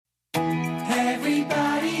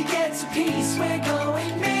peace, we're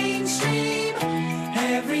going mainstream.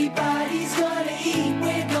 Everybody's gonna eat,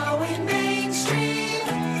 we're going mainstream.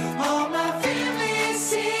 All my family is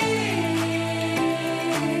sing.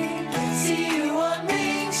 See you on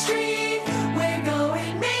Main Street, we're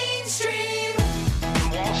going mainstream.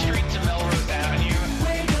 From Wall Street to Melrose Avenue,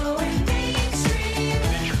 We're going mainstream.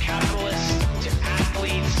 venture capitalists to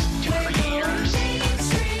athletes to We're creators going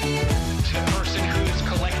mainstream. to the person who's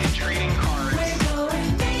collected trading cards We're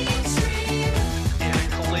going mainstream. in a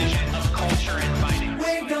collision of culture and finance.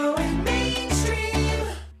 We're going mainstream.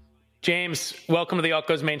 James, welcome to the Alt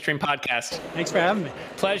Goes Mainstream podcast. Thanks for having me.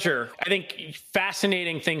 Pleasure. I think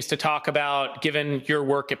fascinating things to talk about given your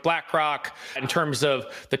work at BlackRock in terms of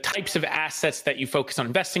the types of assets that you focus on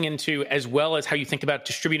investing into, as well as how you think about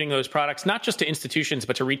distributing those products, not just to institutions,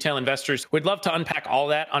 but to retail investors. We'd love to unpack all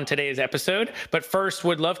that on today's episode. But first,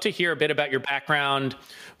 would love to hear a bit about your background,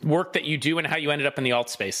 work that you do, and how you ended up in the alt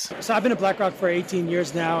space. So I've been at BlackRock for 18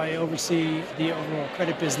 years now. I oversee the overall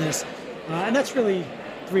credit business. And that's really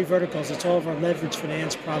three verticals. It's all of our leverage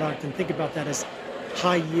finance product. And think about that as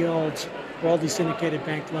high yield, broadly syndicated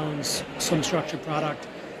bank loans, some structured product.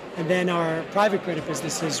 And then our private credit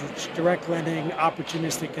businesses, which direct lending,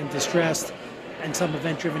 opportunistic and distressed, and some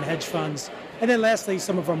event-driven hedge funds. And then lastly,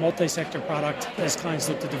 some of our multi-sector product as clients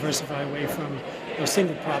look to diversify away from those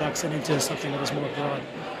single products and into something that is more broad.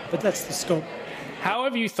 But that's the scope. How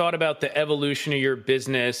have you thought about the evolution of your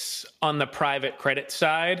business on the private credit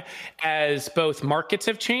side as both markets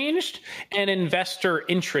have changed and investor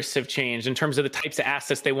interests have changed in terms of the types of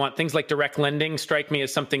assets they want? Things like direct lending strike me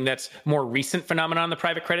as something that's more recent phenomenon in the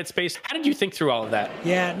private credit space. How did you think through all of that?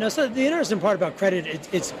 Yeah, no, so the interesting part about credit,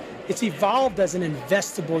 it's evolved as an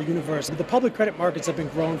investable universe. The public credit markets have been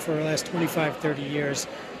growing for the last 25, 30 years,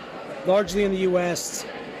 largely in the US.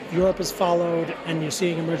 Europe has followed, and you're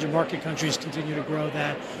seeing emerging market countries continue to grow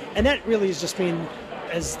that. And that really has just been,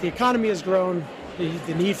 as the economy has grown,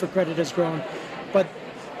 the need for credit has grown, but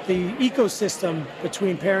the ecosystem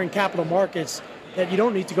between pairing capital markets that you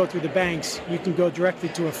don't need to go through the banks, you can go directly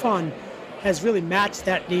to a fund, has really matched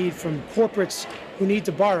that need from corporates who need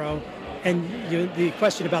to borrow. And the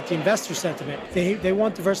question about the investor sentiment, they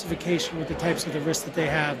want diversification with the types of the risks that they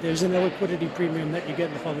have. There's an illiquidity premium that you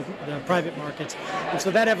get in the private markets. And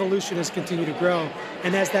so that evolution has continued to grow.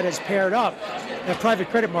 And as that has paired up, that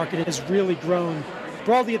private credit market has really grown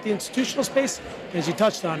broadly at the institutional space, as you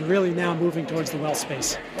touched on, really now moving towards the wealth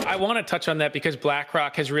space. I want to touch on that because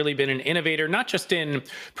BlackRock has really been an innovator, not just in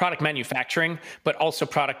product manufacturing, but also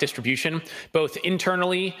product distribution, both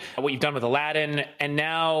internally, what you've done with Aladdin, and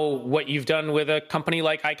now what you've done with a company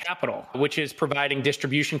like iCapital, which is providing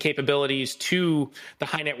distribution capabilities to the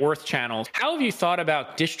high net worth channels. How have you thought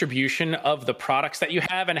about distribution of the products that you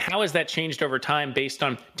have, and how has that changed over time based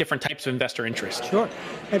on different types of investor interest? Sure.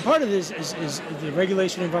 And part of this is the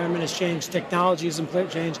regulation environment has changed, technology has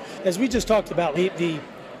changed. As we just talked about, the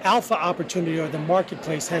alpha opportunity or the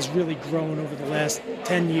marketplace has really grown over the last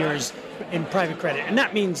 10 years in private credit. And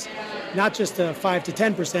that means not just the 5 to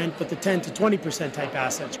 10%, but the 10 to 20% type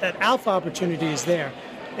assets. That alpha opportunity is there.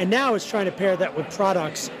 And now it's trying to pair that with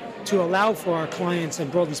products to allow for our clients,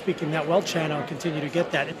 and broadly speaking, that wealth channel continue to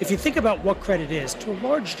get that. If you think about what credit is, to a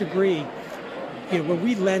large degree, when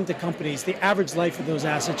we lend to companies, the average life of those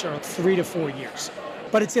assets are 3 to 4 years.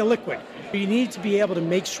 But it's illiquid. You need to be able to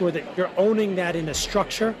make sure that you're owning that in a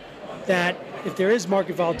structure that if there is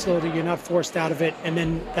market volatility, you're not forced out of it, and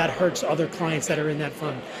then that hurts other clients that are in that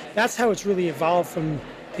fund. That's how it's really evolved from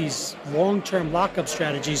these long-term lockup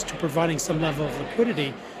strategies to providing some level of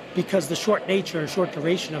liquidity, because the short nature, short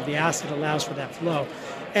duration of the asset allows for that flow.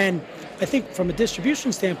 And I think from a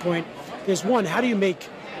distribution standpoint, there's one, how do you make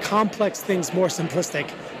complex things more simplistic?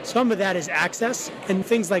 Some of that is access, and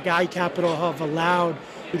things like iCapital have allowed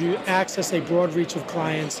you to access a broad reach of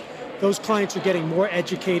clients. Those clients are getting more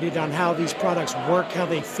educated on how these products work, how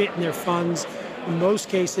they fit in their funds. In most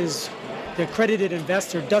cases, the accredited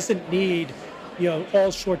investor doesn't need all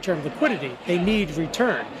short-term liquidity. They need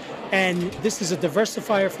return. And this is a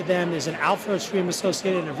diversifier for them. There's an alpha stream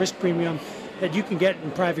associated and a risk premium that you can get in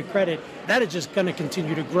private credit. That is just going to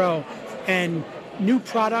continue to grow. And new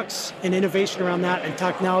products and innovation around that and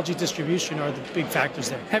technology distribution are the big factors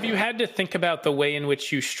there. Have you had to think about the way in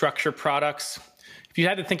which you structure products? If you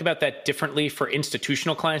had to think about that differently for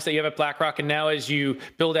institutional clients that you have at BlackRock, and now as you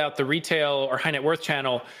build out the retail or high net worth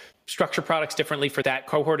channel, structure products differently for that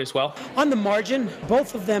cohort as well? On the margin,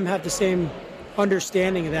 both of them have the same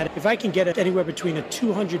understanding of that. If I can get anywhere between a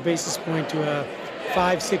 200 basis point to a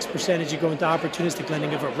 5-6% as you go into opportunistic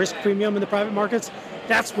lending of a risk premium in the private markets,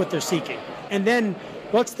 that's what they're seeking. And then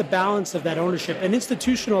what's the balance of that ownership? An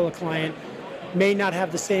institutional client may not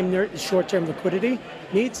have the same short-term liquidity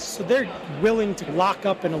needs, so they're willing to lock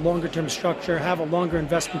up in a longer-term structure, have a longer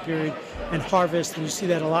investment period, and harvest, and you see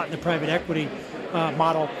that a lot in the private equity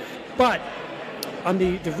model. But on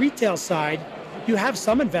the retail side, you have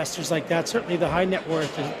some investors like that, certainly the high net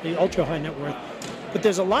worth, the ultra high net worth, but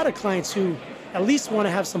there's a lot of clients who at least want to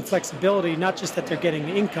have some flexibility, not just that they're getting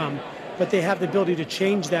income, but they have the ability to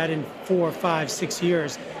change that in 4, 5, 6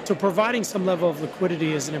 years. So providing some level of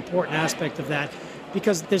liquidity is an important aspect of that,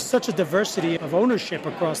 because there's such a diversity of ownership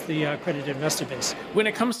across the accredited investor base. When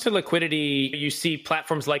it comes to liquidity, you see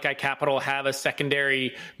platforms like iCapital have a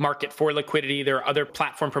secondary market for liquidity. There are other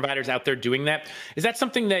platform providers out there doing that. Is that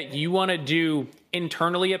something that you want to do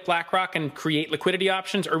internally at BlackRock and create liquidity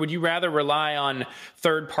options, or would you rather rely on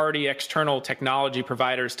third-party external technology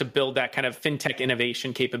providers to build that kind of fintech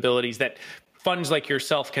innovation capabilities that funds like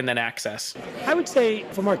yourself can then access? I would say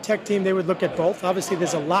from our tech team, they would look at both. Obviously,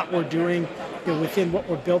 there's a lot we're doing within what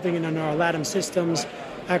we're building and in our Aladdin systems,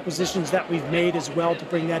 acquisitions that we've made as well to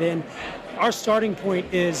bring that in. Our starting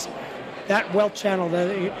point is that wealth channel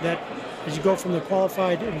that as you go from the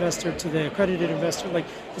qualified investor to the accredited investor, like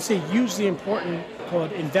you say, use the important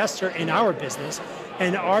called investor in our business.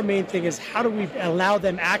 And our main thing is, how do we allow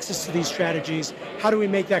them access to these strategies? How do we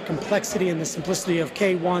make that complexity and the simplicity of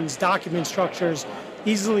K1s, document structures,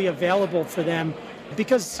 easily available for them?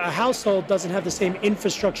 Because a household doesn't have the same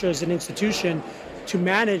infrastructure as an institution to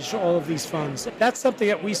manage all of these funds. That's something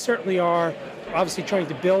that we certainly are obviously trying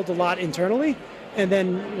to build a lot internally, and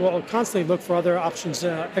then we'll constantly look for other options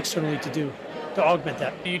externally to augment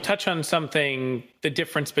that. You touch on something, the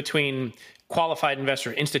difference between qualified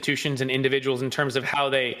investor institutions and individuals in terms of how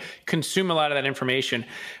they consume a lot of that information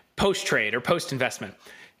post-trade or post-investment.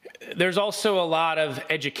 There's also a lot of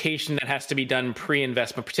education that has to be done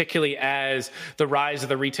pre-investment, particularly as the rise of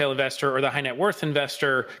the retail investor or the high net worth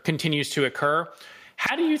investor continues to occur.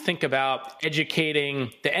 How do you think about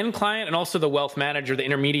educating the end client and also the wealth manager, the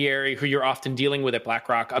intermediary who you're often dealing with at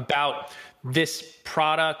BlackRock about this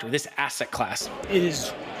product or this asset class? It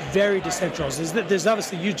is very decentralized. There's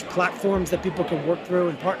obviously huge platforms that people can work through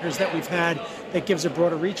and partners that we've had that gives a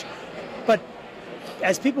broader reach. But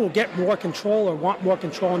as people get more control or want more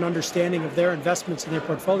control and understanding of their investments and their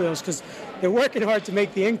portfolios, because they're working hard to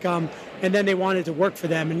make the income and then they want it to work for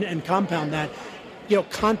them and compound that.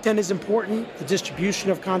 Content is important. The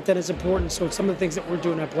distribution of content is important. So some of the things that we're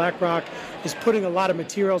doing at BlackRock is putting a lot of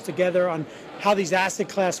materials together on how these asset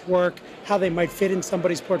class work, how they might fit in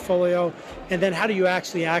somebody's portfolio, and then how do you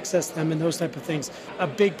actually access them and those type of things. A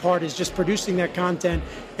big part is just producing that content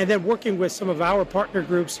and then working with some of our partner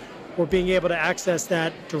groups or being able to access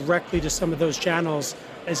that directly to some of those channels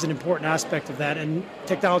is an important aspect of that, and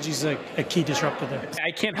technology is a key disruptor there.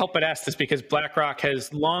 I can't help but ask this because BlackRock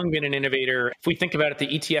has long been an innovator. If we think about it, the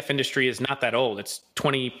ETF industry is not that old. It's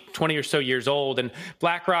 20 or so years old, and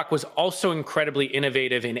BlackRock was also incredibly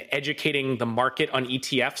innovative in educating the market on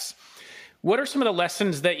ETFs. What are some of the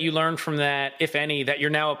lessons that you learned from that, if any, that you're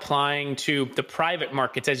now applying to the private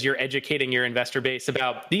markets as you're educating your investor base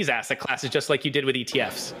about these asset classes, just like you did with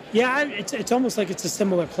ETFs? Yeah, it's almost like it's a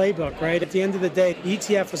similar playbook, right? At the end of the day,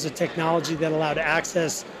 ETF was a technology that allowed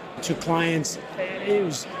access to clients. It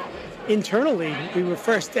was internally, we were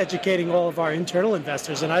first educating all of our internal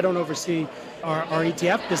investors, and I don't oversee our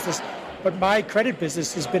ETF business, but my credit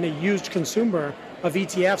business has been a huge consumer of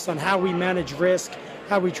ETFs on how we manage risk,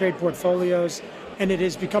 how we trade portfolios, and it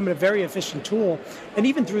has become a very efficient tool. And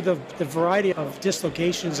even through the variety of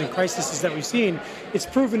dislocations and crises that we've seen, it's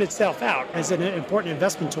proven itself out as an important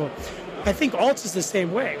investment tool. I think alts is the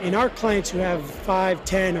same way. In our clients who have 5,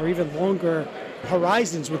 10, or even longer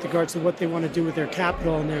horizons with regards to what they want to do with their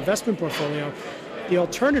capital and their investment portfolio, the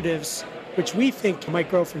alternatives, which we think might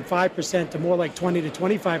grow from 5% to more like 20 to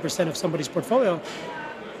 25% of somebody's portfolio,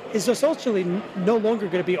 is essentially no longer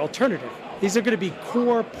going to be alternative. These are going to be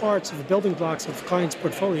core parts of the building blocks of clients'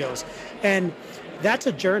 portfolios. And that's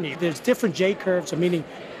a journey. There's different J curves, meaning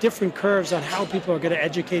different curves on how people are going to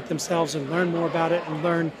educate themselves and learn more about it and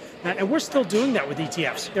learn. And we're still doing that with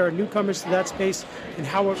ETFs. There are newcomers to that space and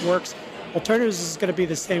how it works. Alternatives is going to be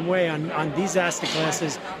the same way on these asset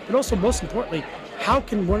classes. But also, most importantly, how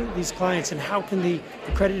can one of these clients and how can the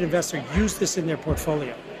accredited investor use this in their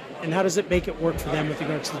portfolio? and how does it make it work for them with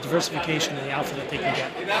regards to the diversification and the alpha that they can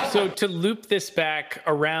get. So to loop this back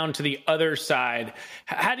around to the other side,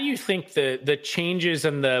 how do you think the changes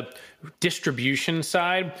in the distribution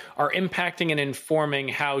side are impacting and informing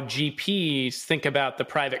how GPs think about the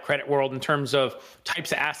private credit world in terms of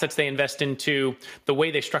types of assets they invest into, the way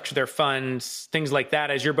they structure their funds, things like that,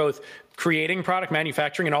 as you're both creating product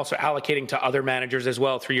manufacturing and also allocating to other managers as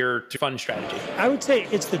well through your fund strategy? I would say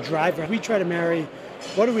it's the driver. We try to marry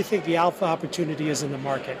what do we think the alpha opportunity is in the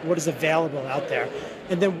market, what is available out there,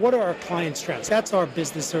 and then what are our client strengths. That's our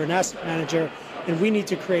business. They're an asset manager, and we need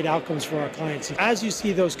to create outcomes for our clients. As you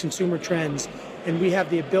see those consumer trends and we have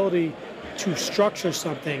the ability to structure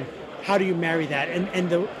something, how do you marry that? And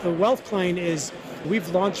the wealth client is, we've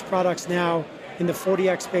launched products now in the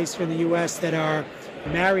 40X space here in the US that are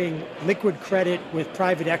marrying liquid credit with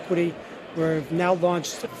private equity. We've now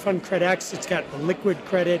launched Fund CredX. It's got liquid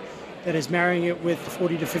credit that is marrying it with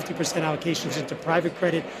 40 to 50% allocations into private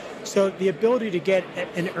credit. So the ability to get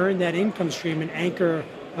and earn that income stream and anchor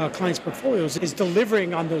clients' portfolios is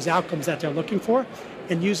delivering on those outcomes that they're looking for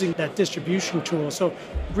and using that distribution tool. So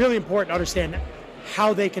really important to understand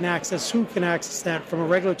how they can access, who can access that from a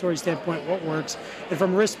regulatory standpoint, what works, and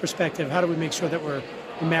from a risk perspective, how do we make sure that we're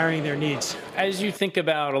marrying their needs. As you think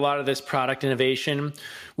about a lot of this product innovation,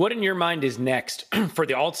 what in your mind is next for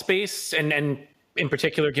the alt space and in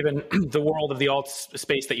particular, given the world of the alt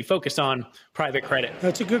space that you focus on, private credit?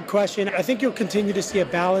 That's a good question. I think you'll continue to see a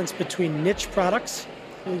balance between niche products.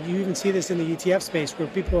 You even see this in the ETF space where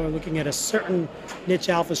people are looking at a certain niche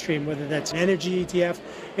alpha stream, whether that's an energy ETF.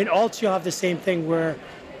 In alts, you'll have the same thing where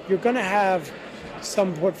you're going to have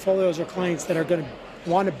some portfolios or clients that are going to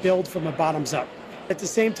want to build from a bottoms up. At the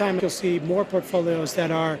same time, you'll see more portfolios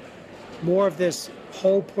that are more of this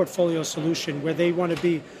whole portfolio solution where they want to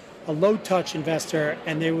be a low-touch investor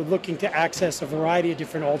and they were looking to access a variety of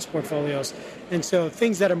different alts portfolios. And so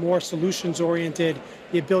things that are more solutions-oriented,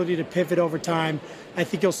 the ability to pivot over time. I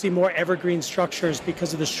think you'll see more evergreen structures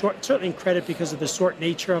because of the short, certainly in credit because of the short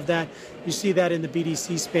nature of that. You see that in the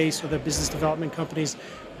BDC space or the business development companies.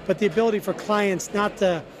 But the ability for clients not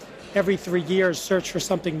to every 3 years search for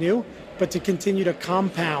something new, but to continue to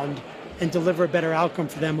compound and deliver a better outcome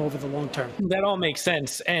for them over the long term. That all makes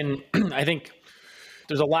sense. And I think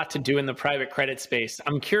there's a lot to do in the private credit space.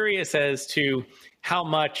 I'm curious as to how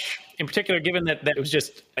much, in particular, given that it was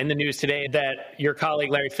just in the news today that your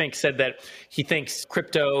colleague Larry Fink said that he thinks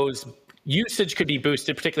crypto's usage could be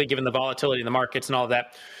boosted, particularly given the volatility in the markets and all of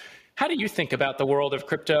that. How do you think about the world of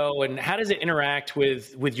crypto and how does it interact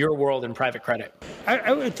with your world in private credit?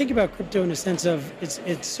 I would think about crypto in the sense of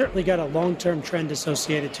it's certainly got a long-term trend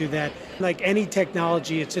associated to that. Like any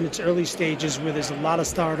technology, it's in its early stages where there's a lot of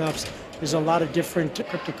startups, there's a lot of different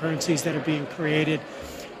cryptocurrencies that are being created.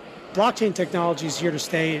 Blockchain technology is here to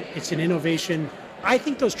stay. It's an innovation. I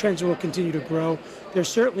think those trends will continue to grow. There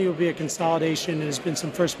certainly will be a consolidation. There's been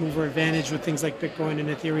some first mover advantage with things like Bitcoin and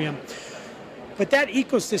Ethereum. But that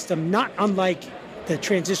ecosystem, not unlike the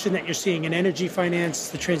transition that you're seeing in energy finance,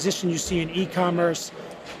 the transition you see in e-commerce,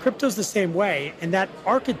 crypto's the same way. And that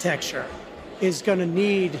architecture is going to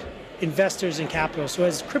need investors and capital. So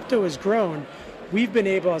as crypto has grown, we've been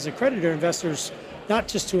able as accreditor investors not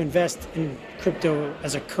just to invest in crypto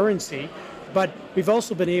as a currency, but we've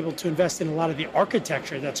also been able to invest in a lot of the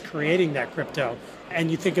architecture that's creating that crypto. And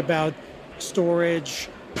you think about storage,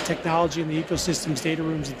 technology in the ecosystems, data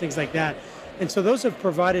rooms and things like that. And so those have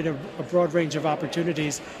provided a broad range of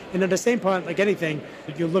opportunities. And at the same point, like anything,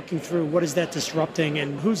 you're looking through what is that disrupting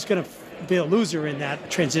and who's going to be a loser in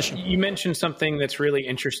that transition. You mentioned something that's really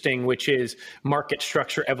interesting, which is market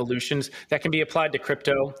structure evolutions that can be applied to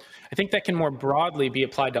crypto. I think that can more broadly be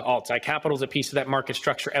applied to alts. iCapital is a piece of that market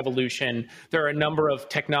structure evolution. There are a number of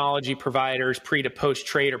technology providers, pre to post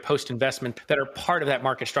trade or post investment, that are part of that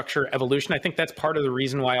market structure evolution. I think that's part of the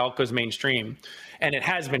reason why alt goes mainstream, and it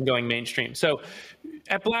has been going mainstream. So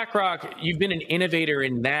at BlackRock, you've been an innovator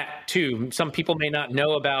in that too. Some people may not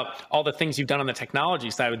know about all the things you've done on the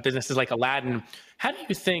technology side with businesses like Aladdin. How do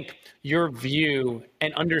you think your view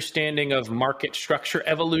and understanding of market structure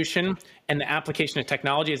evolution and the application of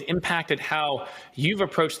technology has impacted how you've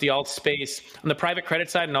approached the alt space on the private credit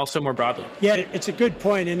side and also more broadly? Yeah, it's a good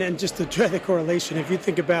point. And then just to draw the correlation, if you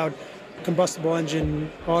think about combustible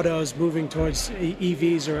engine autos moving towards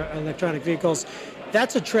EVs or electronic vehicles,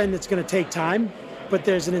 that's a trend that's going to take time, but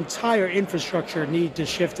there's an entire infrastructure need to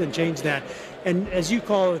shift and change that. And as you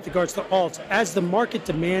call it with regards to alts, as the market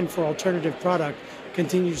demand for alternative product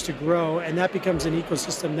continues to grow and that becomes an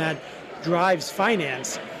ecosystem that drives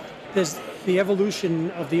finance, there's the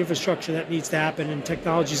evolution of the infrastructure that needs to happen, and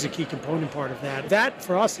technology is a key component part of that. That,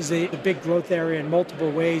 for us, is a big growth area in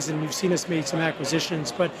multiple ways, and you've seen us make some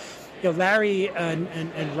acquisitions. But Larry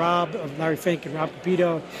and Rob, Larry Fink and Rob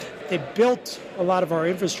Capito, they built a lot of our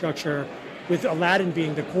infrastructure with Aladdin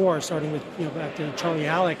being the core, starting with back to Charlie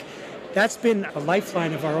Halleck. That's been a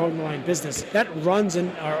lifeline of our online business. That runs in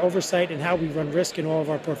our oversight and how we run risk in all of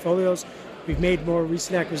our portfolios. We've made more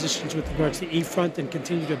recent acquisitions with regards to eFront and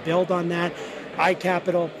continue to build on that.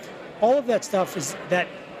 iCapital, all of that stuff is that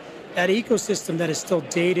ecosystem that is still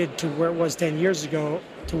dated to where it was 10 years ago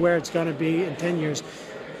to where it's going to be in 10 years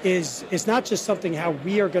is not just something how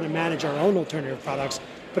we are going to manage our own alternative products,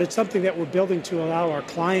 but it's something that we're building to allow our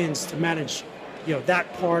clients to manage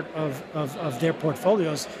that part of their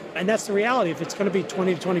portfolios. And that's the reality. If it's going to be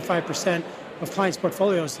 20 to 25% of clients'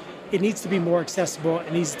 portfolios, it needs to be more accessible,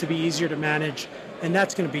 it needs to be easier to manage, and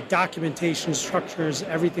that's going to be documentation, structures,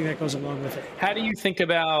 everything that goes along with it. How do you think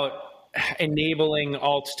about enabling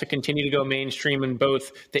alts to continue to go mainstream in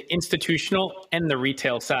both the institutional and the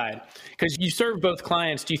retail side? Because you serve both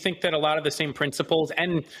clients. Do you think that a lot of the same principles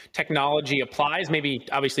and technology applies? Maybe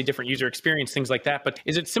obviously different user experience, things like that, but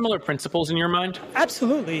is it similar principles in your mind?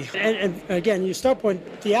 Absolutely. And again, your start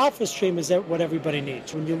point, the alpha stream is what everybody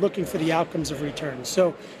needs when you're looking for the outcomes of return.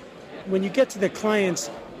 So when you get to the clients,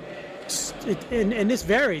 and this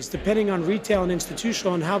varies depending on retail and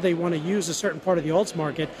institutional and how they want to use a certain part of the alts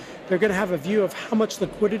market, they're going to have a view of how much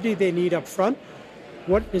liquidity they need up front,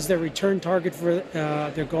 what is their return target for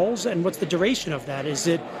their goals, and what's the duration of that. Is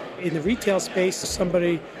it in the retail space,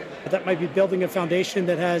 somebody that might be building a foundation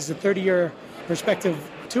that has a 30-year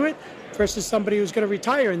perspective to it versus somebody who's going to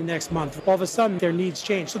retire in the next month? All of a sudden, their needs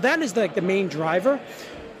change. So that is like the main driver.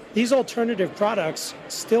 These alternative products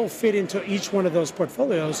still fit into each one of those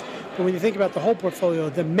portfolios, but when you think about the whole portfolio,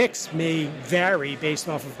 the mix may vary based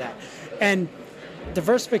off of that. And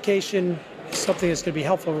diversification is something that's going to be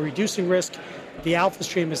helpful in reducing risk. The alpha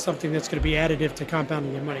stream is something that's going to be additive to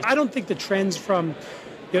compounding your money. I don't think the trends from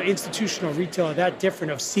institutional retail are that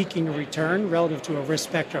different of seeking a return relative to a risk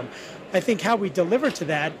spectrum. I think how we deliver to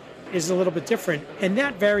that is a little bit different, and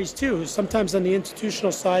that varies too. Sometimes on the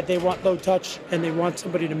institutional side, they want low touch and they want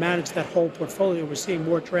somebody to manage that whole portfolio. We're seeing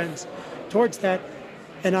more trends towards that.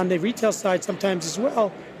 And on the retail side, sometimes as well,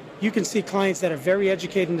 you can see clients that are very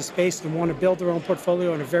educated in the space and want to build their own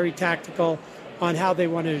portfolio and are very tactical on how they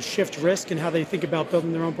want to shift risk and how they think about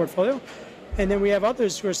building their own portfolio. And then we have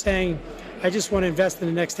others who are saying, I just want to invest in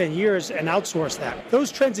the next 10 years and outsource that.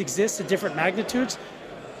 Those trends exist at different magnitudes,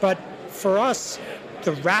 but for us,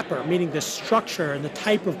 the wrapper, meaning the structure and the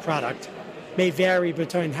type of product, may vary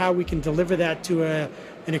between how we can deliver that to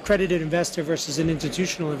an accredited investor versus an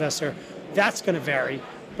institutional investor. That's going to vary.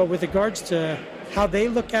 But with regards to how they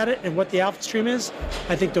look at it and what the alpha stream is,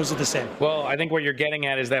 I think those are the same. Well, I think what you're getting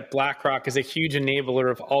at is that BlackRock is a huge enabler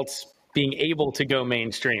of alts being able to go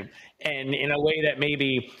mainstream, and in a way that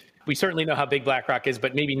maybe we certainly know how big BlackRock is,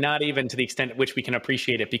 but maybe not even to the extent at which we can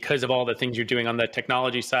appreciate it because of all the things you're doing on the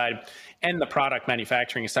technology side and the product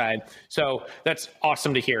manufacturing side. So that's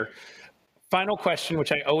awesome to hear. Final question,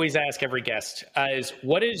 which I always ask every guest, is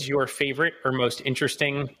what is your favorite or most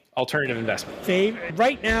interesting alternative investment?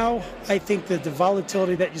 Right now, I think that the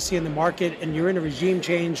volatility that you see in the market, and you're in a regime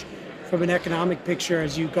change from an economic picture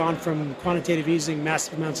as you've gone from quantitative easing,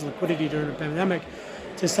 massive amounts of liquidity during the pandemic,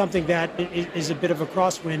 to something that is a bit of a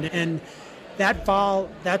crosswind. And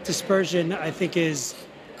that dispersion, I think, is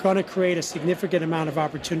going to create a significant amount of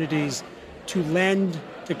opportunities to lend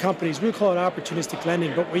to companies. We call it opportunistic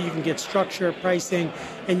lending, but where you can get structure, pricing,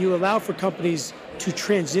 and you allow for companies to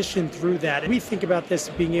transition through that. And we think about this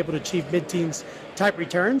as being able to achieve mid-teens type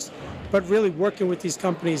returns, but really working with these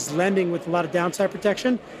companies, lending with a lot of downside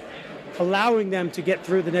protection, allowing them to get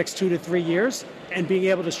through the next 2 to 3 years and being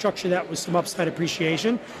able to structure that with some upside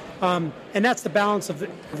appreciation. And that's the balance of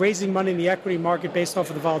raising money in the equity market based off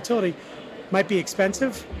of the volatility. Might be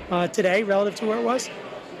expensive today relative to where it was,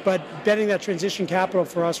 but betting that transition capital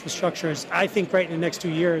for us for structures, I think right in the next 2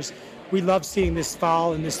 years, we love seeing this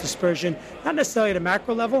fall and this dispersion, not necessarily at a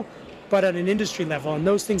macro level, but at an industry level. And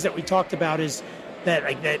those things that we talked about is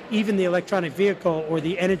that even the electronic vehicle or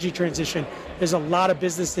the energy transition, there's a lot of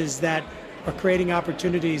businesses that are creating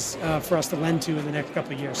opportunities for us to lend to in the next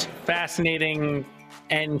couple of years. Fascinating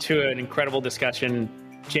end to an incredible discussion.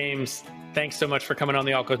 James, thanks so much for coming on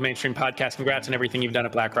the Alt Goes Mainstream podcast. Congrats on everything you've done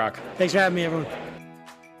at BlackRock. Thanks for having me, everyone.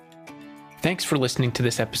 Thanks for listening to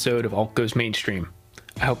this episode of Alt Goes Mainstream.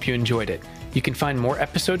 I hope you enjoyed it. You can find more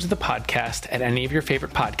episodes of the podcast at any of your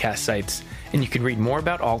favorite podcast sites, and you can read more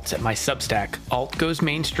about alts at my Substack,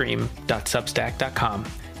 altgoesmainstream.substack.com,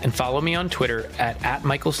 and follow me on Twitter at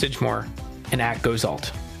Michael Sidgmore and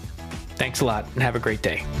 @GoZalt. Thanks a lot and have a great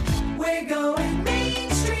day. We're going